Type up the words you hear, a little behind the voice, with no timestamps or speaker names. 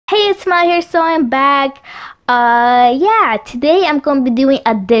Smile here, so I'm back. Yeah, today I'm gonna be doing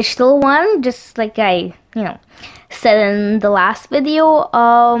a digital one, just like I, said in the last video.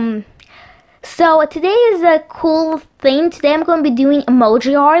 So today is a cool thing. Today I'm gonna be doing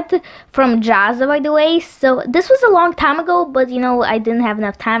emoji art from Jazza, by the way. So this was a long time ago, but I didn't have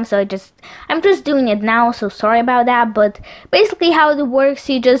enough time, so I'm just doing it now. So sorry about that. But basically, how it works,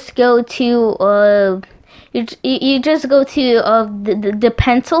 you just go to you just go to the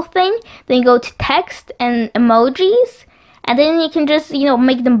pencil thing, then you go to text and emojis, and then you can just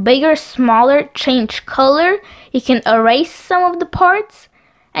make them bigger, smaller, change color. You can erase some of the parts,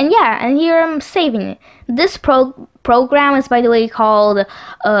 and yeah, and here I'm saving it. This program is, by the way, called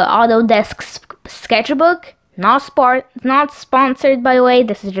Autodesk Sketchbook. Not sponsored, by the way.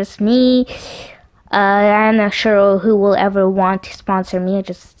 This is just me. I'm not sure who will ever want to sponsor me.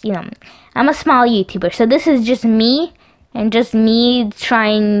 I'm a small YouTuber, so this is just me, and just me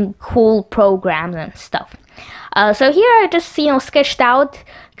trying cool programs and stuff. So here I just sketched out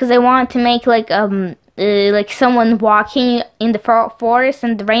because I want to make like someone walking in the forest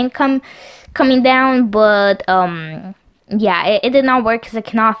and the rain coming down, but yeah, it did not work because I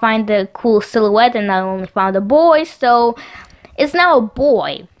cannot find the cool silhouette, and I only found a boy, so it's now a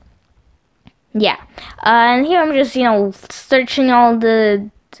boy. Yeah, and here I'm just searching all the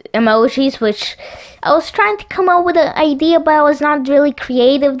emojis, which I was trying to come up with an idea, but I was not really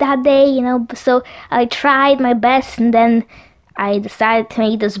creative that day, so I tried my best, and then I decided to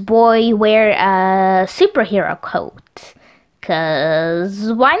make this boy wear a superhero coat, cause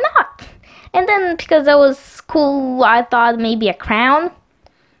why not? And then because that was cool, I thought maybe a crown.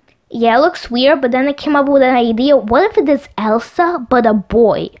 Yeah, it looks weird, but then I came up with an idea. What if it is Elsa but a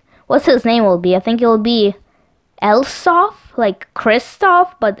boy? What's his name will be? I think it will be Elsof, like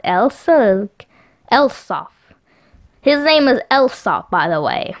Kristoff, but Elsa, Elsof. His name is Elsof, by the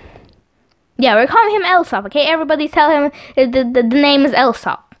way. Yeah, we're calling him Elsof, okay? Everybody tell him the name is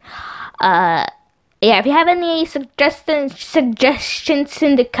Elsof. Yeah, if you have any suggestions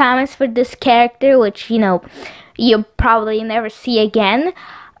in the comments for this character, which, you'll probably never see again,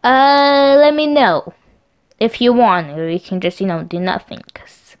 let me know if you want, or you can just, do nothing,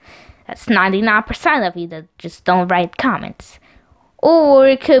 because that's 99% of you that just don't write comments. Or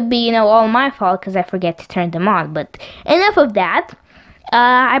it could be, all my fault because I forget to turn them on. But enough of that.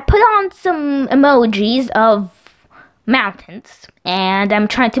 I put on some emojis of mountains, and I'm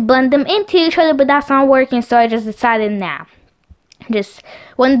trying to blend them into each other, but that's not working, so I just decided now. Just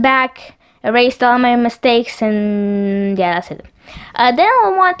went back, erased all my mistakes, and yeah, that's it. Then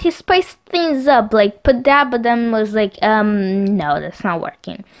I want to spice things up, like put that, but then was like, no, that's not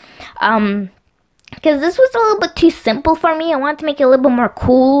working. Because this was a little bit too simple for me. I want to make it a little bit more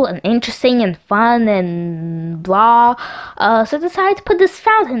cool and interesting and fun and blah. So I decided to put this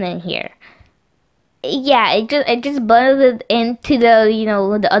fountain in here. Yeah, I just blended it into the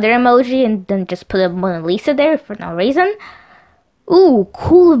the other emoji, and then just put a Mona Lisa there for no reason. Ooh,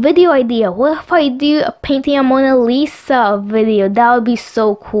 cool video idea. What if I do a painting a Mona Lisa video? That would be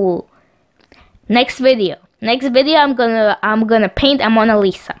so cool. Next video, I'm gonna paint a Mona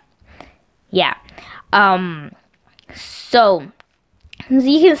Lisa. Yeah. So as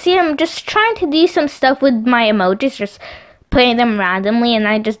you can see, I'm just trying to do some stuff with my emojis, just putting them randomly, and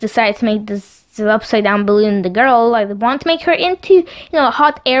I just decided to make this upside down balloon the girl. I want to make her into a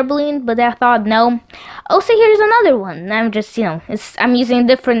hot air balloon, but I thought no. Also, here's another one. I'm just I'm using a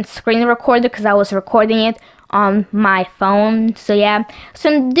different screen recorder because I was recording it on my phone. So yeah, so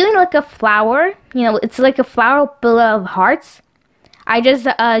I'm doing like a flower. It's like a flower full of hearts. I just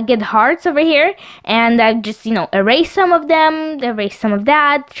get hearts over here, and I just erase some of them, erase some of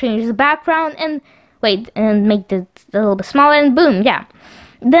that, change the background, and wait, and make it a little bit smaller, and boom, yeah.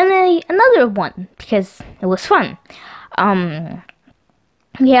 Then another one, because it was fun.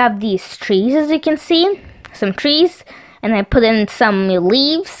 We have these trees, as you can see, some trees, and I put in some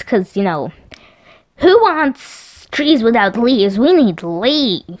leaves, because who wants trees without leaves? We need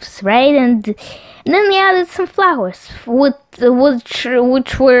leaves, right? And then we added some flowers, which were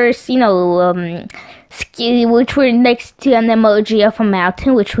which were next to an emoji of a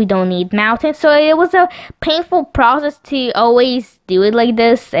mountain, which we don't need mountains. So it was a painful process to always do it like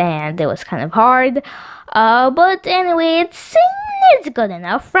this, and it was kind of hard. But anyway, it's good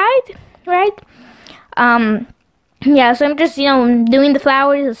enough, right? Yeah, so I'm just doing the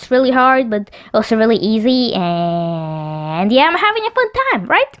flowers. It's really hard, but also really easy, and yeah, I'm having a fun time,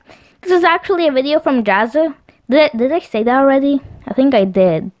 right? This is actually a video from Jazza. Did I say that already? I think I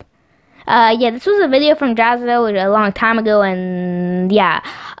did. Yeah, this was a video from Jazzo a long time ago, and yeah,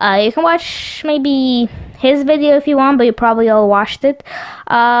 you can watch maybe his video if you want, but you probably all watched it.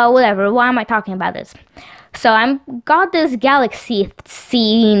 Whatever, why am I talking about this? So I got this galaxy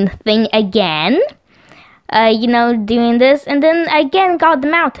scene thing again, doing this, and then again got the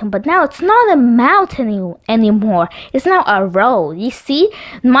mountain, but now it's not a mountain anymore. It's now a road. You see,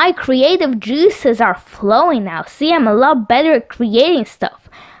 my creative juices are flowing now. See, I'm a lot better at creating stuff.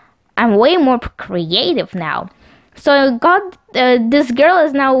 I'm way more creative now. So I got this girl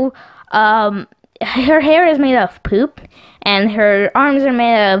is now her hair is made of poop and her arms are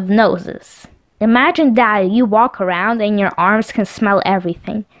made of noses. Imagine that you walk around and your arms can smell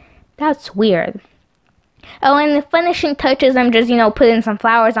everything. That's weird. Oh, and the finishing touches, I'm just, putting some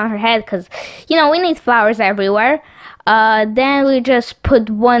flowers on her head because, we need flowers everywhere. Then we just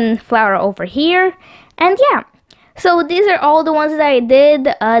put one flower over here. And yeah, so these are all the ones that I did.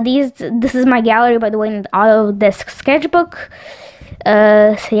 This is my gallery, by the way, in the Autodesk sketchbook.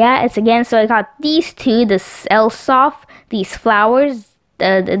 So yeah, so I got these two, this Elsoff, these flowers.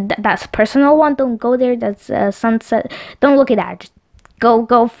 That's personal one. Don't go there. That's sunset. Don't look at that. Just go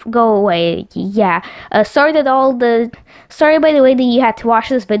away. Yeah. Sorry by the way that you had to watch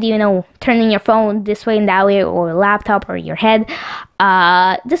this video. Turning your phone this way and that way, or laptop, or your head.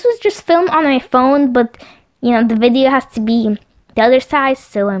 This was just filmed on my phone, but the video has to be the other side.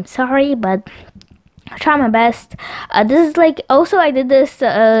 So I'm sorry, but I try my best. This is like also I did this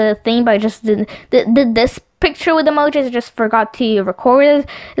thing by just did this picture with emojis. I just forgot to record it.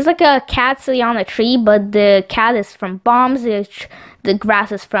 It's like a cat sitting on a tree, but the cat is from bombs, the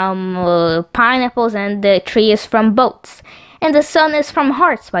grass is from pineapples, and the tree is from boats, and the sun is from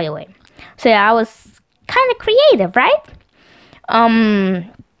hearts, by the way. So yeah, I was kind of creative, right?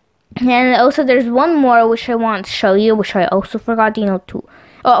 And also there's one more which I want to show you, which I also forgot, to.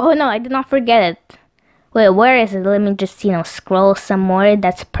 Oh no, I did not forget it. Wait, where is it? Let me just, scroll some more.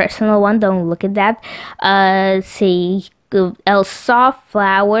 That's a personal one. Don't look at that. See, Elsoff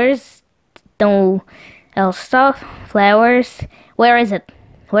flowers. Don't Elsoff flowers. Where is it?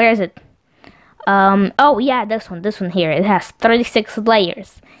 Oh yeah, this one here. It has 36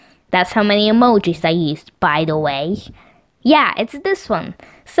 layers. That's how many emojis I used, by the way. Yeah, it's this one.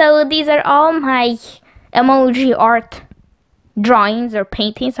 So these are all my emoji art drawings or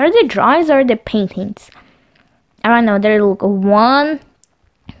paintings. Are they drawings or are they paintings? I don't know. There look 1,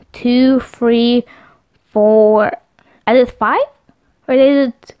 2, 3, 4. I did 5 or I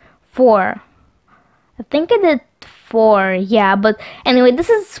did 4. I think I did 4. Yeah, but anyway, this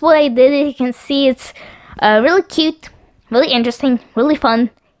is what I did. You can see it's really cute, really interesting, really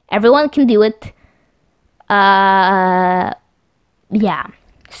fun. Everyone can do it. Yeah.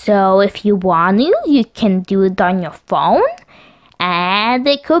 So if you want to, you can do it on your phone, and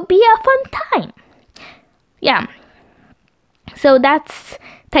it could be a fun time. Yeah, so that's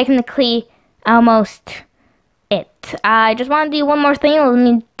technically almost it. I just want to do one more thing. Let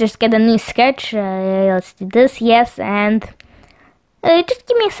me just get a new sketch. Let's do this, yes, and just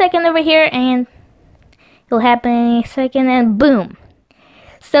give me a second over here, and it'll happen in a second, and boom.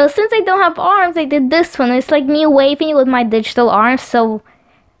 So since I don't have arms, I did this one. It's like me waving with my digital arms, so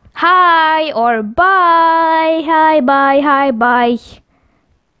hi or bye, hi, bye, hi, bye,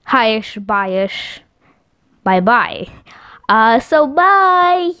 hi-ish, bye-ish. Bye-bye. So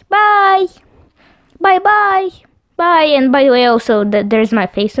bye, bye, bye-bye, bye. And by the way, also, there's my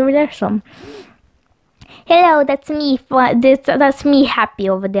face over there, so. Hello, that's me. That's me happy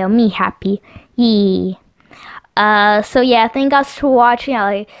over there. Me happy. Yeah. So yeah, thank you guys for watching.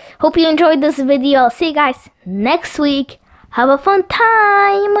 I hope you enjoyed this video. I'll see you guys next week. Have a fun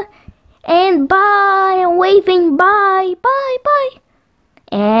time. And bye. I'm waving. Bye, bye, bye.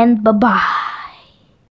 And bye-bye.